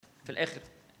في الاخر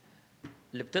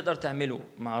اللي بتقدر تعمله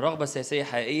مع رغبه سياسيه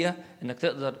حقيقيه انك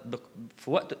تقدر في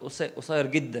وقت قصير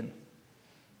جدا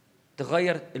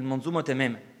تغير المنظومه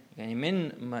تماما. يعني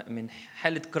من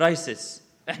حاله كرايسيس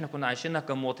احنا كنا عايشينها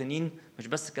كمواطنين، مش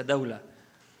بس كدوله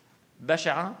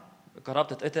بشعه،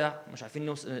 الكهرباء بتتقطع، مش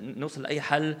عارفين نوصل لاي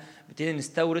حل، بتبتدي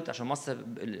نستورد عشان مصر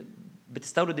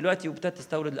بتستورد دلوقتي وابتدت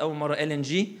تستورد لاول مره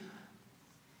LNG.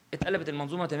 اتقلبت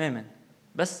المنظومه تماما،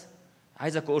 بس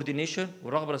عايزه كوردينيشن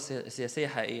ورغبه سياسيه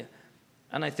حقيقيه.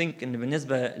 انا ثينك ان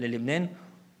بالنسبه للبنان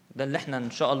ده اللي احنا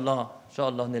ان شاء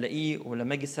الله نلاقيه،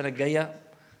 ولما اجي السنه الجايه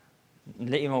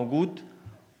نلاقي موجود،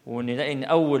 ونلاقي ان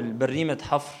اول بريمه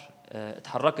حفر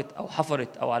اتحركت او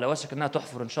حفرت او على وشك انها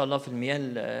تحفر ان شاء الله في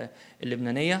المياه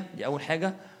اللبنانيه. دي اول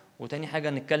حاجه. وتاني حاجه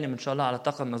نتكلم ان شاء الله على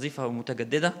الطاقه النظيفه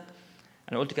والمتجدده.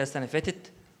 انا قلت كده السنه اللي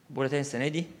فاتت، بقولها تاني السنه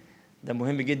دي، ده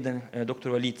مهم جدا يا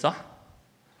دكتور وليد، صح؟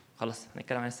 خلاص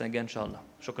هنتكلم عن السنه الجايه ان شاء الله.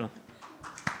 شكرا.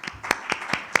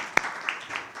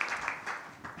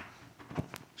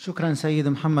 شكرا سيد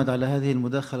محمد على هذه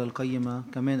المداخله القيمه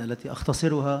كمان التي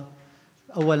اختصرها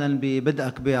اولا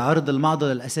ببدأك بعرض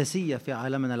المعضله الاساسيه في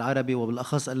عالمنا العربي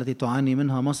وبالاخص التي تعاني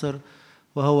منها مصر،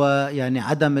 وهو يعني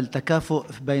عدم التكافؤ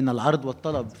بين العرض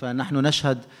والطلب. فنحن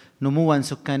نشهد نموا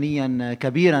سكانيا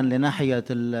كبيرا لناحيه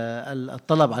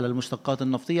الطلب على المشتقات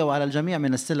النفطيه وعلى الجميع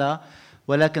من السلع،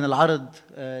 ولكن العرض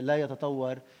لا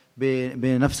يتطور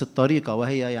بنفس الطريقه،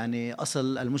 وهي يعني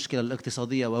اصل المشكله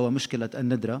الاقتصاديه وهو مشكله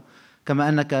الندره. كما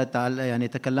أنك يعني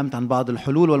تكلمت عن بعض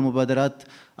الحلول والمبادرات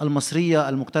المصرية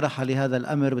المقترحة لهذا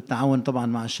الأمر بالتعاون طبعا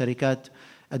مع الشركات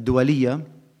الدولية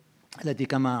التي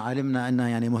كما علمنا أنها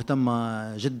يعني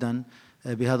مهتمة جدا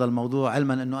بهذا الموضوع،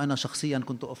 علما أنه أنا شخصيا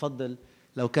كنت أفضل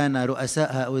لو كان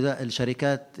رؤساء هؤلاء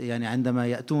الشركات يعني عندما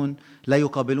يأتون لا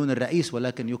يقابلون الرئيس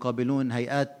ولكن يقابلون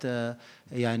هيئات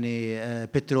يعني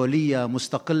بترولية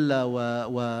مستقلة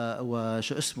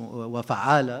وشو اسمه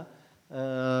وفعالة،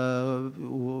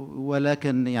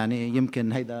 ولكن يعني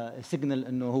يمكن هيدا سيجنال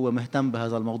انه هو مهتم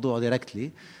بهذا الموضوع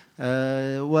دايركتلي.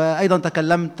 وايضا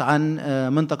تكلمت عن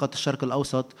منطقة الشرق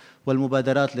الاوسط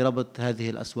والمبادرات لربط هذه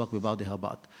الاسواق ببعضها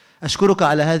بعض. اشكرك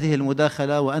على هذه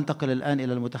المداخلة، وانتقل الان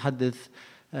الى المتحدث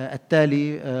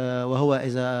التالي، وهو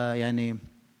اذا يعني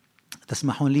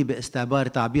تسمحون لي باستعبار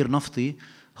تعبير نفطي،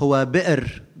 هو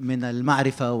بئر من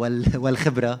المعرفة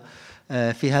والخبرة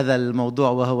في هذا الموضوع،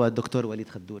 وهو الدكتور وليد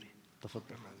خدوري. تفضل.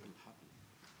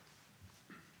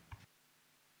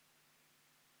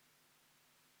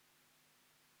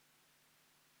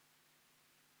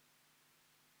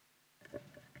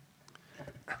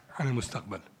 عن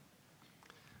المستقبل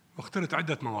واخترت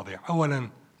عدة مواضيع. أولا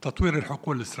تطوير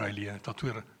الحقول الإسرائيلية،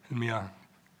 تطوير المياه،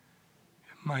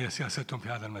 ما هي سياستهم في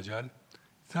هذا المجال.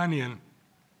 ثانيا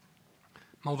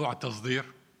موضوع التصدير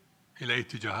إلى أي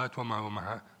اتجاهات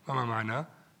وما معناه.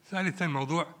 ثالثا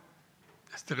موضوع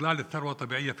استغلال الثروة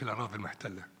الطبيعية في الأراضي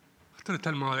المحتلة. اخترت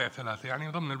المواضيع ثلاثة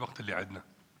يعني ضمن الوقت اللي عندنا.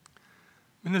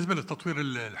 بالنسبة لتطوير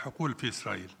الحقول في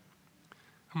إسرائيل،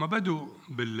 هم بدوا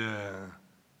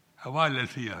بالأوائل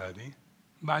الألفية هذه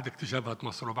بعد اكتشافات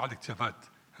مصر وبعد اكتشافات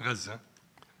غزة،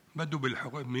 بدوا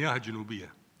بالمياه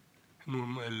الجنوبية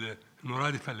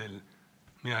المرادفة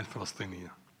للمياه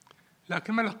الفلسطينية،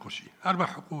 لكن ما لقوا شيء. 4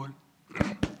 حقول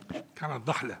كانت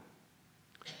ضحلة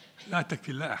لا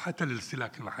تكفي حتى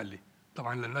للاستهلاك المحلي،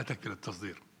 طبعا لا تكفي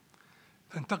للتصدير.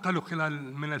 فانتقلوا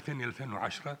خلال من 2000 إلى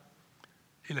 2010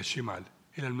 إلى الشمال،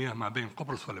 إلى المياه ما بين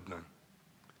قبرص ولبنان.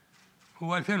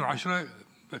 هو 2010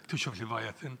 اكتشف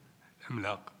ليفاياثن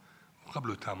عملاق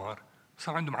وقبله تامار،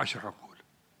 صار عندهم 10 حقول.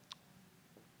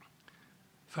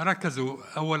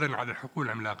 فركزوا أولا على الحقول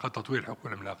العملاقة، تطوير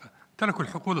الحقول العملاقة، تركوا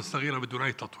الحقول الصغيرة بدون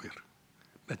أي تطوير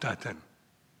بتاتا.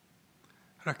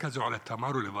 ركزوا على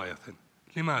تامار وليفاياثن.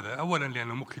 لماذا؟ أولا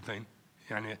لأنه مكلفين،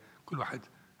 يعني كل واحد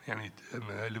يعني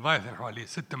ليفاياثن حوالي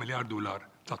 6 مليار دولار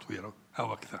تطويره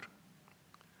أو أكثر.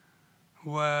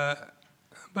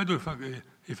 وبدوا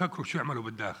يفكروا شو يعملوا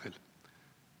بالداخل.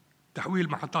 تحويل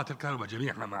محطات الكهرباء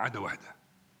جميعها ما عدا واحدة.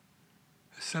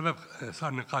 السبب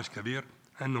صار نقاش كبير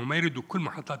أنه ما يريدوا كل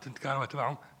محطات الكهرباء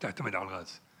تبعهم تعتمد على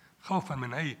الغاز، خوفا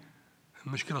من أي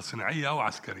مشكلة صناعية أو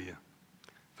عسكرية.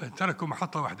 فتركوا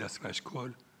محطة واحدة اسمها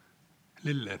اشكول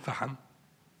للفحم،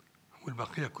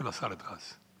 والبقية كلها صارت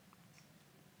غاز.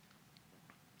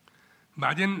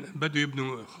 بعدين بدوا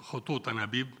يبنوا خطوط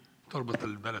أنابيب تربط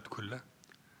البلد كله.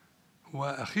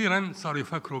 وأخيرا صاروا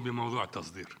يفكروا بموضوع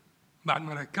التصدير. بعد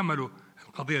ما كملوا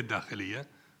القضية الداخلية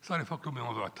صاروا يفكروا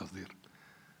بموضوع التصدير.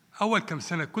 أول كم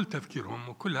سنة كل تفكيرهم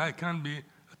وكل هاي كان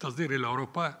بالتصدير إلى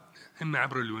أوروبا، إما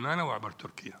عبر اليونان أو عبر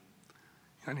تركيا.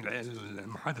 يعني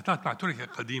المحادثات مع تركيا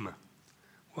قديمة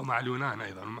ومع اليونان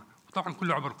أيضا، وطبعا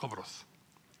كله عبر قبرص.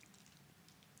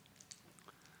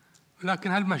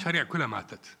 لكن هالمشاريع كلها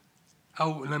ماتت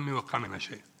أو لم يوقع منها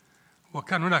شيء.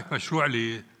 وكان هناك مشروع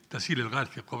لتسييل الغاز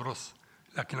في قبرص،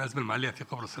 لكن الأزمة المالية في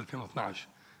قبرص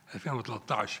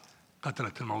 2012-2013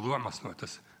 قتلت الموضوع.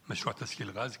 مشروع تسييل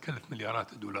الغاز كلف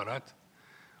مليارات الدولارات،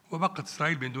 وبقت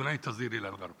إسرائيل بدون أي تصدير إلى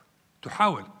الغرب.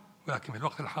 تحاول، ولكن في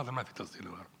الوقت الحاضر ما في تصدير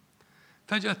للغرب.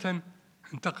 فجأة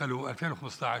انتقلوا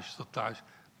 2015-16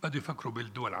 بدأوا يفكروا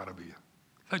بالدول العربية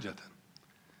فجأة.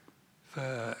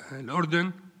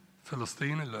 فالأردن،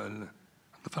 فلسطين،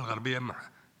 الضفة الغربية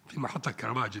في محطة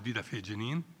كهرباء جديدة في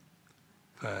جنين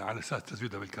على أساس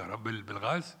تزويدها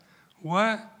بالغاز،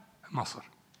 ومصر.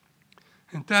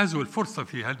 انتهزوا الفرصة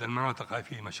في هذه المناطق هاي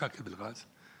في مشاكل بالغاز.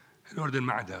 الأردن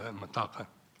ما عندها طاقة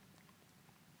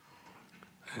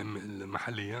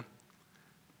المحلية،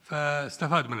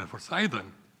 فاستفاد من الفرصة.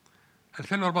 أيضا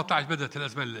 2014 بدأت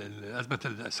أزمة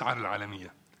الأسعار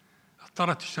العالمية،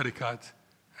 اضطرت الشركات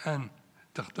أن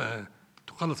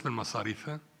تقلص من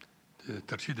مصاريفها،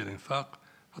 ترشيد الإنفاق.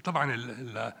 فطبعا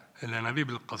الأنابيب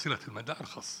القصيرة المدى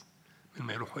أرخص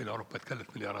مما يروحوا إلى أوروبا،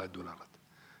 تكلف مليارات الدولارات.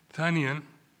 ثانيا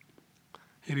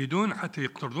يريدون حتى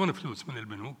يقترضون فلوس من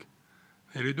البنوك،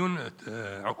 يريدون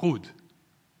عقود،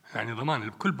 يعني ضمان.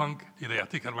 كل بنك إذا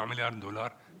يعطيك 4 مليار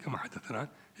دولار كما حدث الآن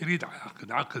يريد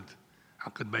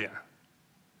عقد بيع.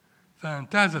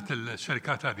 فانتهزت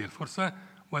الشركات هذه الفرصة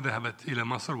وذهبت إلى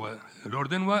مصر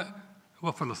والأردن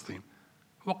وفلسطين،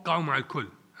 وقعوا مع الكل.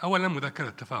 أولا مذكرة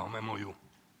تفاهم MOU.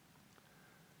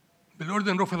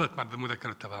 بالأردن رفضت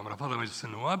مذكرة التفاهم، رفضها مجلس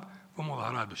النواب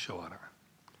ومظاهرات بالشوارع،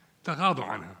 تغاضوا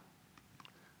عنها.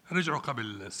 رجعوا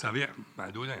قبل أسابيع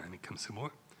معدودة، يعني كم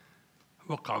أسبوع،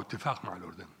 وقعوا اتفاق مع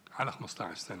الأردن على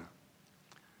 15 سنة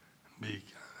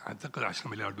أعتقد 10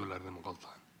 مليار دولار إذا ما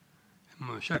غلطان،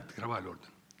 شركة كهرباء الأردن.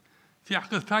 في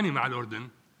عقد ثاني مع الأردن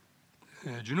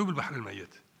جنوب البحر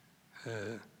الميت،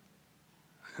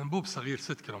 أنبوب صغير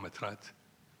 6 كيلومترات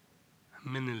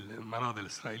من المراضي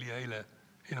الإسرائيلية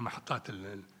إلى محطات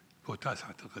البوتاس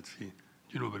أعتقد في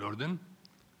جنوب الأردن.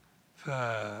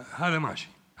 فهذا ماشي،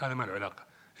 هذا ما له علاقة.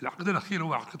 العقد الأخير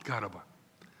هو عقد كهرباء،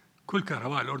 كل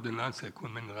كهرباء الأردن الآن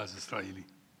سيكون من غاز إسرائيلي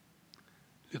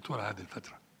لطول هذه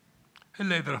الفترة،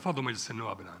 إلا إذا رفضوا مجلس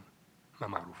النواب الآن، ما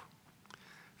معروف.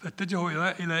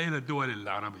 فاتجهوا إلى الدول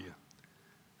العربية.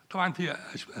 طبعا في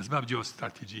أسباب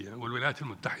جيوستراتيجية، والولايات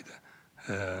المتحدة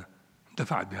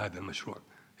دفعت بهذا المشروع.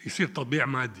 يصير تطبيع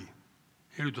مادي،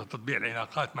 يريدوا تطبيع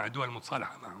العلاقات مع الدول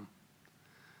المتصالحة معهم.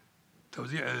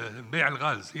 توزيع بيع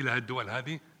الغاز إلى الدول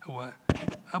هذه هو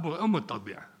أم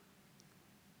التطبيع.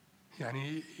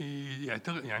 يعني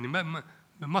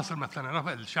بمصر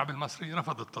مثلا الشعب المصري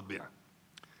رفض التطبيع.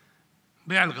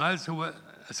 بيع الغاز هو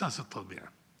أساس التطبيع.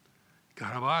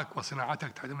 كهربائك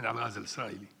وصناعتك تعتمد على الغاز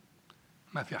الإسرائيلي،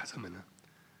 ما في أحسن منها.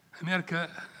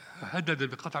 أمريكا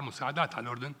هددت بقطع المساعدات على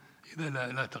الأردن إذا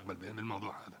لا تقبل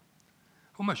بالموضوع هذا،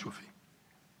 وما شوفي.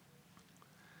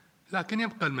 لكن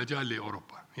يبقى المجال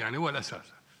لأوروبا، يعني هو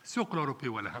الأساس. السوق الأوروبي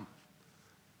هو الأهم،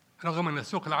 رغم أن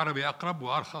السوق العربي أقرب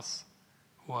وأرخص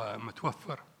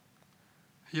ومتوفر.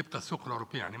 يبقى السوق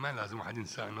الأوروبي، يعني ما لازم واحد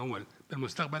ينسى أنه هو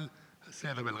بالمستقبل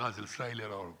سيذهب الغاز الإسرائيلي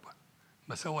إلى أوروبا،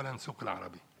 بس أولا السوق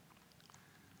العربي.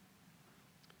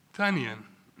 ثانيا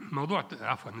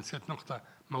نسيت نقطة،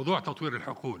 موضوع تطوير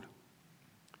الحقول.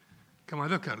 كما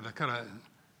ذكر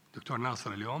الدكتور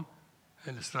ناصر اليوم،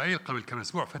 إسرائيل قبل كم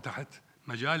أسبوع فتحت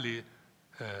مجال ل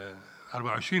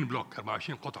 24 بلوك،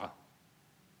 24 قطعة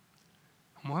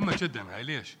مهمة جدا. هاي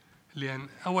ليش؟ لأن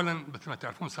أولا مثل ما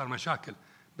تعرفون صار مشاكل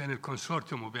بين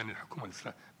الكونسورتيوم وبين الحكومة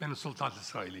الإسرائيلية، بين السلطات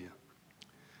الإسرائيلية.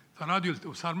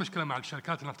 وصار مشكلة مع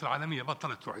الشركات النفط العالمية،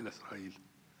 بطلت تروح إلى إسرائيل،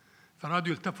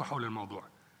 فرادوا يلتفوا حول الموضوع،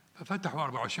 ففتحوا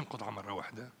 24 قطعة مرة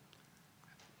واحدة.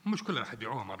 مش كلها رح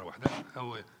يبيعوها مرة واحدة،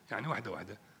 أو يعني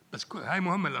واحدة، بس هاي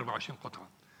مهمة ال 24 قطعة،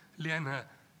 لأنها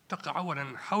تقع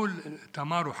أولا حول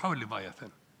تمار وحول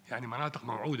ليفايثان، يعني مناطق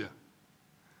موعودة.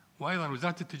 وأيضا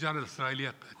وزارة التجارة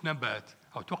الإسرائيلية تنبأت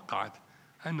أو توقعت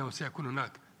أنه سيكون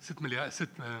هناك 6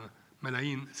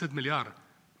 مليار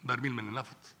برميل من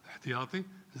النفط احتياطي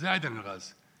زائدا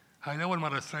الغاز. هاي لأول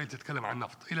مرة إسرائيل تتكلم عن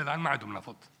نفط، إلى الآن ما عندهم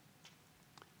نفط،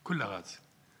 كلها غاز.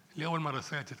 لأول مرة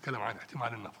إسرائيل تتكلم عن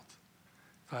احتمال النفط،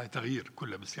 فهي تغيير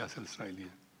كله بالسياسة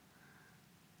الإسرائيلية.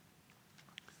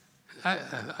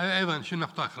 أيضا شو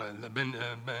نقطة أخرى، بين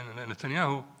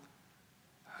نتنياهو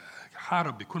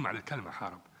حارب بكل معنى الكلمة،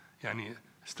 حارب، يعني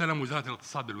استلم وزارة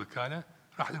الاقتصاد بالوكالة،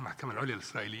 راح للمحكمة العليا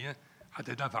الإسرائيلية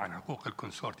حتى يدافع عن حقوق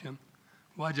الكونسورتيوم،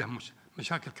 واجه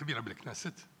مشاكل كبيرة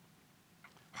بالكنيست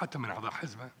وحتى من أعضاء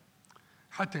حزبه،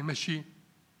 حتى يمشي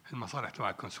المصالح تبع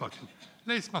الكونسورتيوم.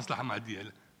 ليس مصلحة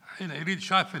مادية، يريد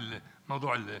شاف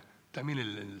الموضوع تأمين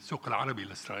السوق العربي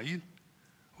لإسرائيل،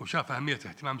 وشاف أهمية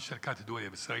اهتمام الشركات الدولية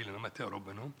بإسرائيل لما تقرب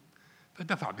منهم،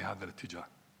 فدفع بهذا الاتجاه.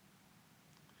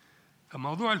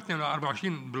 فموضوع ال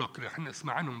 24 بلوك اللي احنا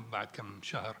نسمع عنهم بعد كم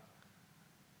شهر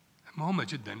مهمة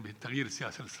جدا بتغيير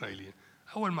السياسة الإسرائيلية.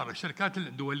 أول مرة الشركات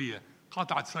الدولية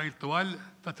قاطعت إسرائيل طوال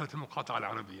فترة المقاطعة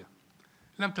العربية،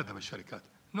 لم تذهب الشركات.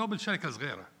 نوبل شركة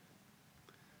صغيرة،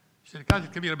 الشركات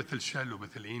الكبيرة مثل شل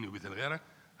ومثل إين ومثل غيرها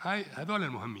هذول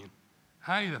المهمين.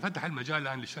 هاي إذا فتح المجال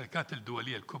الآن للشركات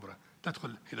الدولية الكبرى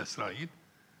تدخل إلى إسرائيل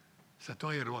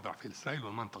ستغير الوضع في إسرائيل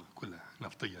والمنطقة كلها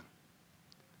نفطيا،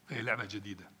 فهي لعبة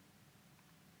جديدة.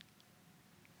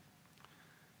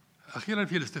 أخيرا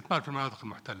في الاستثمار في المناطق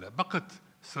المحتلة، بقت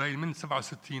إسرائيل من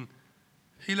 67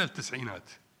 إلى التسعينات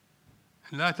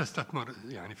لا تستثمر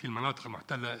يعني في المناطق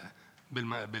المحتلة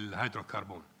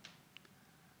بالهيدروكربون.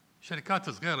 شركات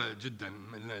صغيرة جدا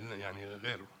يعني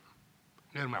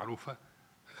غير معروفة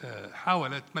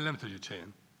حاولت ما لم تجد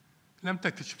شيئا. لم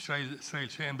تكتشف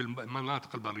إسرائيل شيئا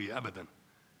بالمناطق البرية أبدا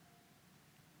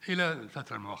إلى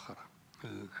الفترة المؤخرة،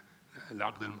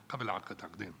 قبل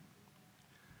عقدين.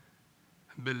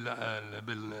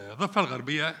 بالضفة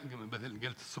الغربية مثل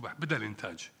قلت الصبح بدأ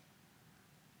الإنتاج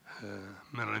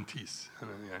من رنتيس،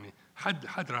 يعني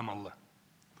حد رام الله.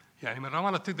 يعني من رام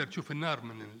الله تقدر تشوف النار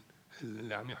من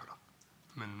اللي عم يحرق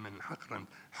من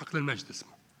حقل المجد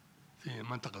اسمه في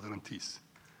منطقة رنتيس،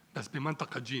 بس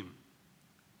بمنطقة جيم،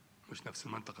 مش نفس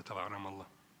المنطقة تبع رام الله،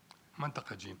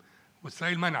 منطقة جيم.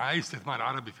 وإسرائيل منع أي استثمار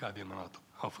عربي في هذه المناطق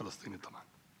أو فلسطيني طبعا.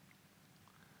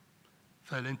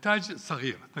 فالإنتاج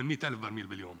صغير 800,000 برميل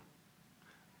باليوم.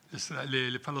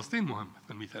 لفلسطين مهم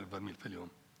 800,000 برميل في اليوم.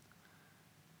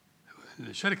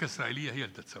 الشركة الإسرائيلية هي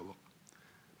اللي تتسوق.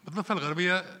 بالضفة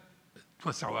الغربية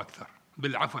توسعوا أكثر،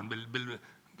 عفوا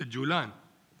بالجولان،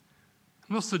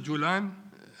 نص الجولان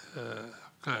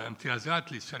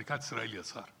امتيازات للشركات الإسرائيلية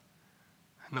صار،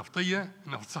 نفطية،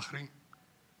 نفط صخري،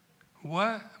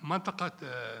 ومنطقة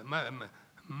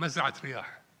مزرعة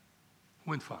رياح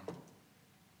ويند فارم.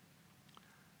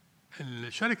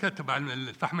 الشركة تبع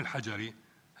الفحم الحجري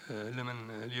لمن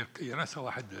يرأسها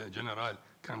واحد جنرال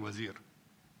كان وزير،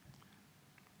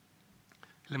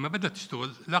 لما بدأت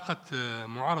تشتغل لقت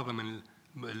معارضة من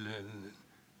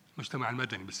المجتمع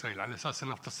المدني بإسرائيل على أساس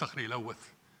النفط الصخري يلوث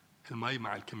الماء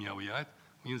مع الكيماويات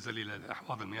وينزل إلى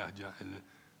أحواض المياه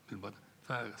بالبر،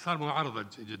 فصار معارضة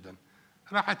جدا.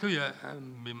 راحت هي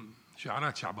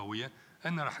بشعارات شعبوية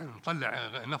أن راح نطلع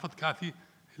نفط كافي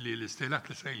للاستهلاك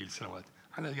الإسرائيلي لسنوات،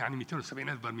 على يعني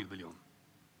 270,000 برميل باليوم.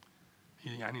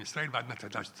 يعني إسرائيل بعد ما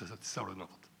تحتاج تستورد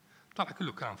نفط. طلع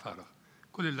كله كلام فارغ.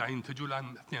 كل اللي ينتجوا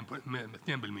الآن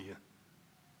 2%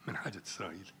 من حاجة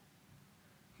إسرائيل،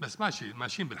 بس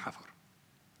ماشيين بالحفر.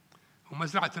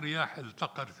 ومزرعة الرياح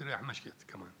طقرة الرياح مشيت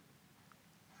كمان.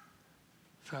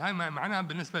 فهاي معناها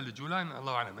بالنسبة للجولان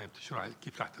الله أعلم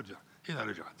كيف راح ترجع إذا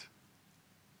رجعت.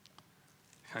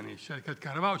 يعني شركة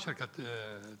كهرباء وشركة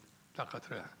طاقة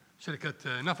رياح،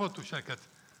 شركة نفط وشركة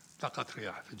طاقة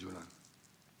رياح في الجولان.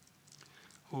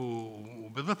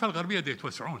 وبالضفة الغربية دي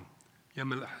يتوسعون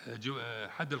يم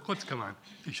حد القدس كمان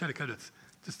في شركة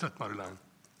تستثمر الآن.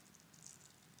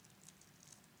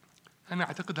 أنا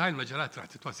أعتقد هاي المجالات راح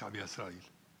تتوسع بها إسرائيل.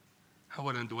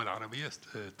 أولاً دول عربية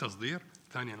تصدير،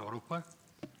 ثانياً أوروبا،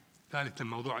 ثالثاً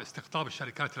موضوع استقطاب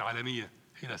الشركات العالمية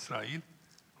إلى إسرائيل،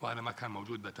 وهذا ما كان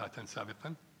موجود بتاتا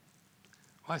سابقاً.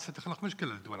 وهي ستخلق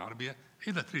مشكلة للدول العربية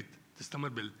إذا تريد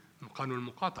تستمر بقانون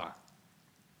المقاطعة.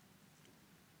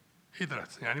 إذا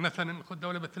يعني مثلاً خذ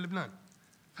دولة مثل لبنان،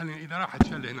 خلينا إذا راحت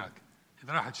شل هناك،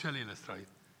 إذا راحت شل إلى إسرائيل،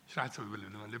 إيش راح تسوي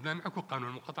بلبنان؟ لبنان معكو قانون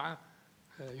المقاطعة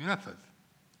ينفذ.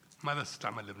 ماذا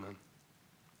ستعمل لبنان؟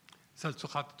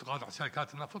 ستقاطع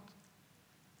شركات النفط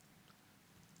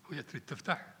وهي تريد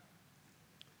تفتح.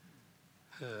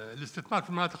 الاستثمار في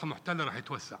المناطق المحتلة راح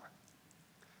يتوسع،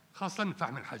 خاصة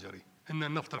الفحم الحجري، إن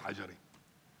النفط الحجري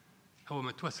هو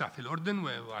متوسع في الأردن،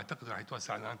 وأعتقد راح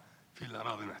يتوسع الآن في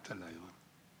الأراضي المحتلة أيضا.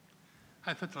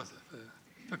 هاي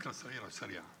فكرة صغيرة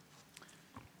وسريعة.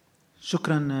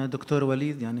 شكرا دكتور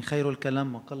وليد، يعني خير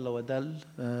الكلام ما قل ودل.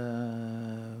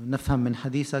 نفهم من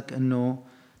حديثك أنه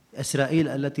إسرائيل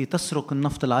التي تسرق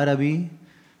النفط العربي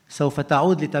سوف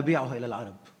تعود لتبيعه إلى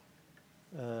العرب،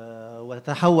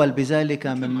 وتتحول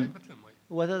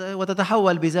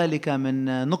بذلك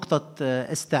من نقطة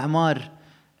استعمار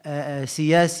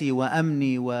سياسي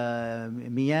وأمني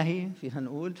ومياهي فينا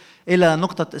نقول إلى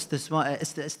نقطة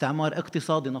استعمار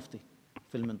اقتصادي نفطي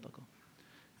في المنطقة.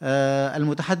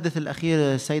 المتحدث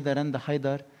الأخير السيدة رندا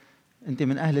حيدر، أنت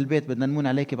من أهل البيت، بدنا نمون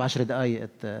عليك ب10 دقائق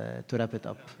to wrap it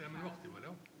up.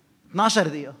 12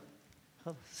 دقيقة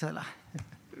خلص سلاح.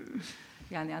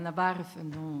 يعني أنا بعرف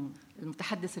أنه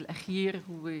المتحدث الأخير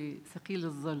هو ثقيل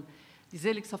الظل،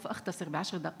 لذلك سوف أختصر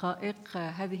ب10 دقائق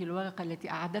هذه الورقة التي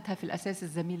أعدتها في الأساس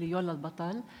الزميل يولا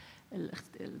البطل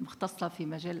المختصة في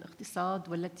مجال الاقتصاد،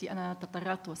 والتي أنا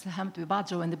تطرقت وساهمت ببعض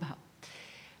جوانبها.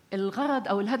 الغرض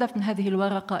أو الهدف من هذه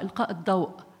الورقة إلقاء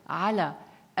الضوء على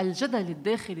الجدل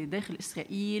الداخلي داخل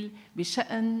إسرائيل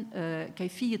بشأن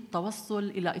كيفية التوصل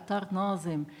إلى إطار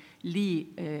ناظم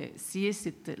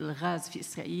لسياسة الغاز في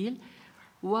إسرائيل.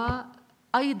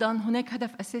 وأيضاً هناك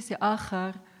هدف أساسي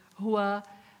آخر هو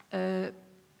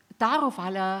التعرف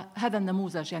على هذا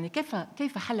النموذج، يعني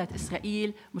كيف حلت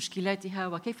إسرائيل مشكلاتها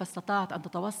وكيف استطاعت أن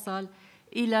تتوصل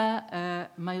إلى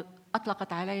ما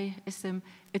أطلقت عليه اسم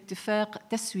اتفاق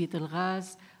تسوية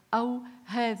الغاز أو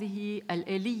هذه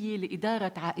الآلية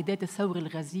لإدارة عائدات الثورة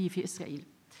الغازية في إسرائيل.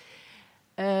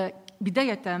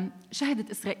 بداية شهدت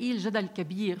إسرائيل جدل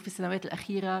كبير في السنوات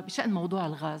الأخيرة بشأن موضوع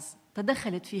الغاز،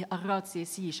 تدخلت فيه أغراض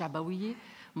سياسية شعبوية،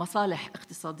 مصالح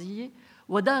اقتصادية،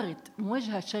 ودارت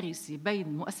مواجهة شرسة بين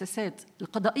المؤسسات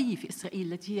القضائية في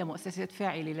إسرائيل التي هي مؤسسات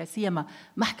فاعلة، لا سيما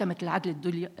محكمة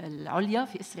العدل العليا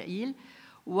في إسرائيل،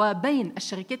 وبين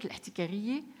الشركات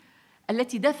الاحتكارية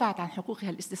التي دافعت عن حقوقها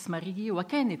الاستثمارية.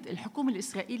 وكانت الحكومة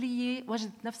الإسرائيلية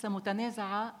وجدت نفسها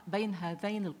متنازعة بين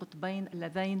هذين القطبين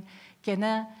اللذين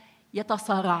كانا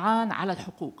يتصارعان على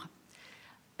الحقوق.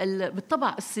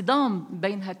 بالطبع الصدام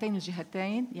بين هاتين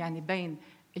الجهتين، يعني بين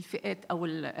الفئات أو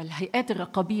الهيئات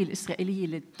الرقابية الإسرائيلية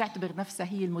اللي تعتبر نفسها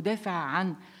هي المدافعة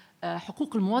عن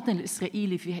حقوق المواطن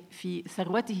الإسرائيلي في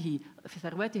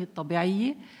ثرواته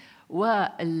الطبيعية،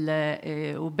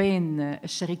 وبين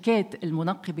الشركات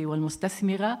المنقبة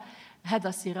والمستثمرة.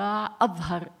 هذا صراع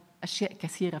أظهر أشياء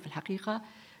كثيرة في الحقيقة،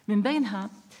 من بينها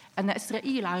أن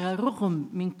إسرائيل على الرغم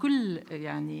من كل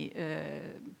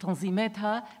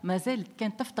تنظيماتها ما زالت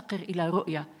كانت تفتقر إلى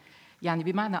رؤية، يعني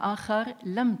بمعنى آخر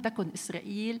لم تكن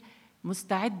إسرائيل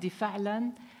مستعدة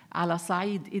فعلا على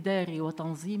صعيد إداري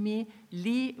وتنظيمي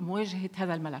لمواجهة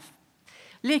هذا الملف.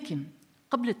 لكن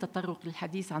قبل التطرق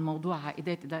للحديث عن موضوع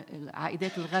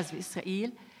عائدات الغاز في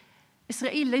إسرائيل،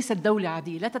 إسرائيل ليست دولة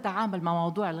عادية، لا تتعامل مع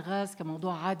موضوع الغاز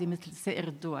كموضوع عادي مثل سائر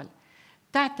الدول.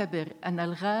 تعتبر أن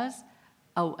الغاز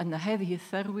أو أن هذه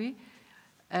الثروة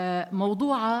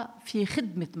موضوعة في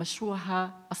خدمة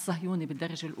مشروعها الصهيوني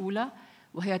بالدرجة الأولى،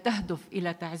 وهي تهدف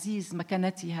إلى تعزيز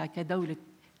مكانتها كدولة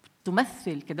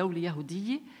تمثل كدولة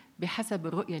يهودية بحسب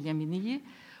الرؤية اليمينية.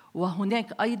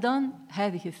 وهناك أيضاً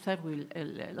هذه الثروة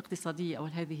الاقتصادية أو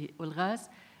هذه الغاز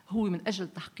هو من أجل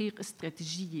تحقيق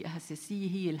استراتيجية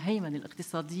أساسية هي الهيمنة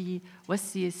الاقتصادية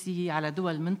والسياسية على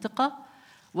دول المنطقة،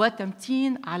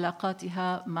 وتمتين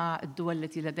علاقاتها مع الدول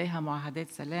التي لديها معاهدات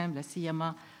سلام، لا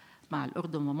سيما مع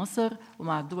الأردن ومصر،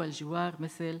 ومع دول الجوار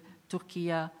مثل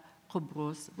تركيا،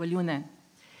 قبرص واليونان.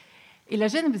 إلى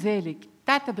جانب ذلك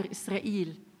تعتبر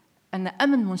إسرائيل أن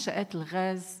أمن منشآت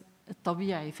الغاز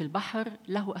الطبيعي في البحر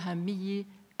له أهمية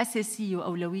أساسية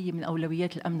وأولوية من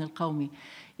أولويات الأمن القومي.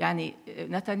 يعني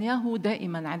نتنياهو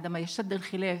دائما عندما يشتد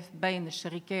الخلاف بين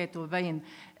الشركات وبين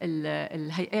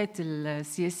الهيئات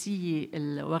السياسية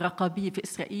والرقابية في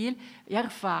إسرائيل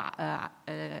يرفع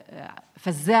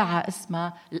فزاعة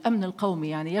اسمها الأمن القومي،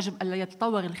 يعني يجب ألا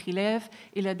يتطور الخلاف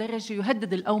إلى درجة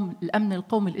يهدد الأمن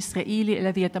القومي الإسرائيلي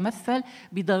الذي يتمثل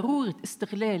بضرورة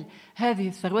استغلال هذه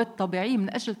الثروات الطبيعية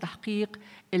من أجل تحقيق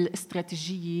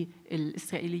الاستراتيجية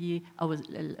الإسرائيلية أو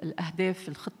الأهداف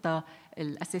الخطة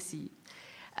الأساسية.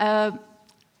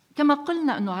 كما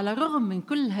قلنا أنه على الرغم من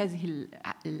كل هذه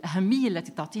الأهمية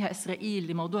التي تعطيها إسرائيل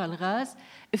لموضوع الغاز،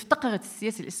 افتقرت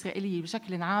السياسة الإسرائيلية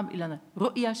بشكل عام إلى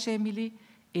رؤية شاملة،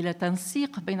 إلى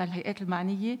تنسيق بين الهيئات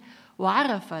المعنية،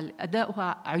 وعرف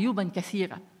أداؤها عيوباً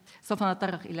كثيرة سوف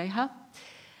نتطرق إليها.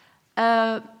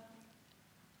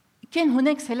 كان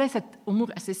هناك 3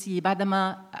 أمور أساسية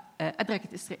بعدما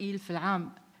أدركت إسرائيل في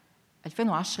العام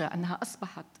 2010 أنها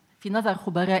أصبحت في نظر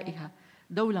خبرائها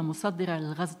دولة مصدرة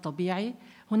للغاز الطبيعي.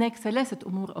 هناك 3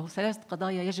 أمور أو 3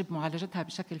 قضايا يجب معالجتها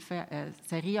بشكل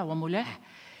سريع وملح.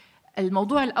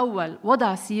 الموضوع الأول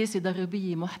وضع سياسة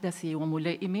ضريبية محدثة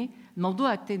وملائمة.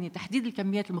 الموضوع الثاني تحديد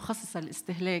الكميات المخصصة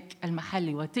للاستهلاك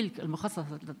المحلي وتلك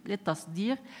المخصصة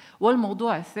للتصدير.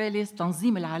 والموضوع الثالث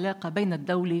تنظيم العلاقة بين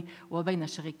الدولة وبين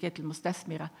الشركات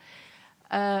المستثمرة.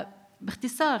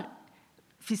 باختصار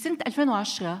في سنة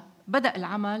 2010 بدأ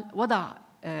العمل،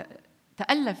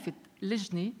 تألفت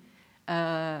لجنة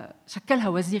شكلها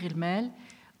وزير المال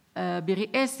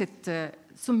برئاسة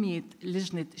سميت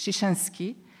لجنة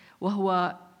شيشانسكي،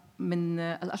 وهو من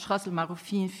الأشخاص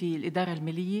المعروفين في الإدارة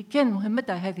المالية. كان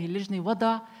مهمتها هذه اللجنة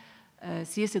وضع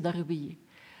سياسة ضريبية.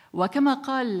 وكما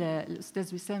قال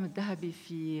الأستاذ وسام الذهبي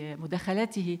في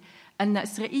مداخلاته أن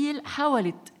إسرائيل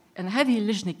حاولت أن هذه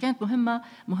اللجنة كانت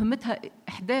مهمتها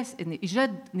إحداث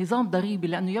إيجاد نظام ضريبي،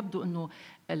 لأنه يبدو أنه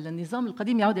النظام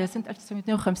القديم يعود إلى سنة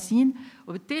 1952،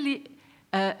 وبالتالي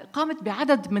قامت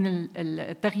بعدد من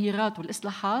التغييرات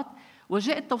والإصلاحات،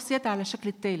 وجاءت توصيات على الشكل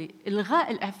التالي: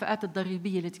 إلغاء الإعفاءات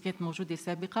الضريبية التي كانت موجودة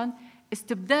سابقاً،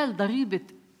 استبدال ضريبة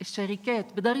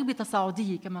الشركات بضريبة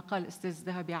تصاعدية كما قال الأستاذ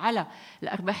الذهبي على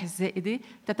الأرباح الزائدة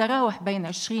تتراوح بين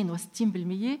 20 و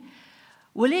 60%.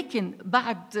 ولكن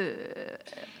بعد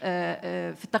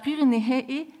في التقرير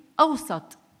النهائي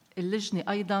أوصت اللجنة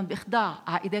أيضاً بإخضاع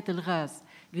عائدات الغاز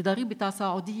لضريبة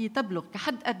تصاعدية تبلغ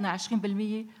كحد أدنى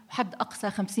 20% وحد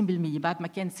أقصى 50%، بعد ما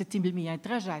كانت 60%. يعني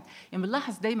تراجعت. يعني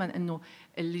بنلاحظ دائماً أنه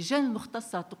اللجان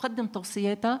المختصة تقدم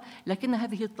توصياتها، لكن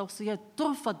هذه التوصيات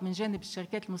ترفض من جانب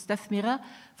الشركات المستثمرة،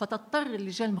 فتضطر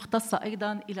اللجان المختصة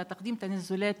أيضاً إلى تقديم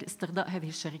تنازلات لاسترضاء هذه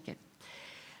الشركات.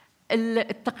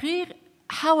 التقرير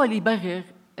حاول يبرر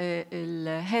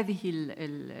هذه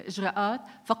الإجراءات،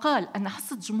 فقال أن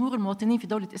حصة جمهور المواطنين في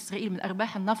دولة إسرائيل من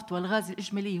أرباح النفط والغاز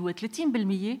الإجمالي هو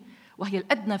 30%، وهي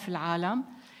الأدنى في العالم،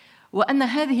 وأن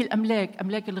هذه الأملاك،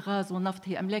 أملاك الغاز والنفط،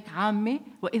 هي أملاك عامة،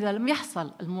 وإذا لم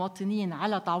يحصل المواطنين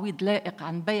على تعويض لائق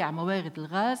عن بيع موارد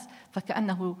الغاز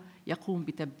فكأنه يقوم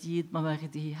بتبديد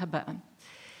موارده هباء.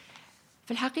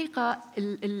 في الحقيقة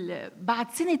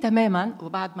بعد سنة تماماً،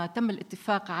 وبعد ما تم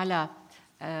الاتفاق على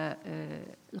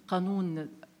القانون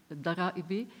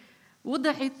الضرائبي،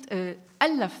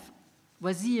 ألف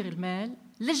وزير المال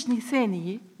لجنة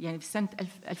ثانية، يعني في سنة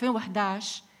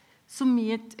 2011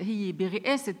 سميت هي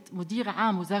برئاسة مدير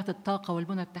عام وزارة الطاقة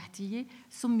والبنى التحتية،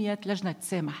 سميت لجنة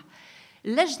سامح.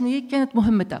 اللجنة كانت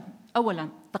مهمتها أولاً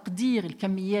تقدير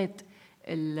الكميات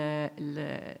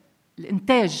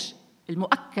الإنتاج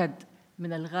المؤكد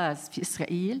من الغاز في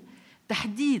إسرائيل،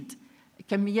 تحديد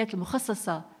الكميات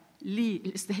المخصصة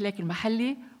للاستهلاك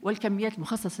المحلي والكميات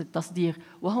المخصصة للتصدير،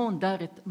 وهون دارت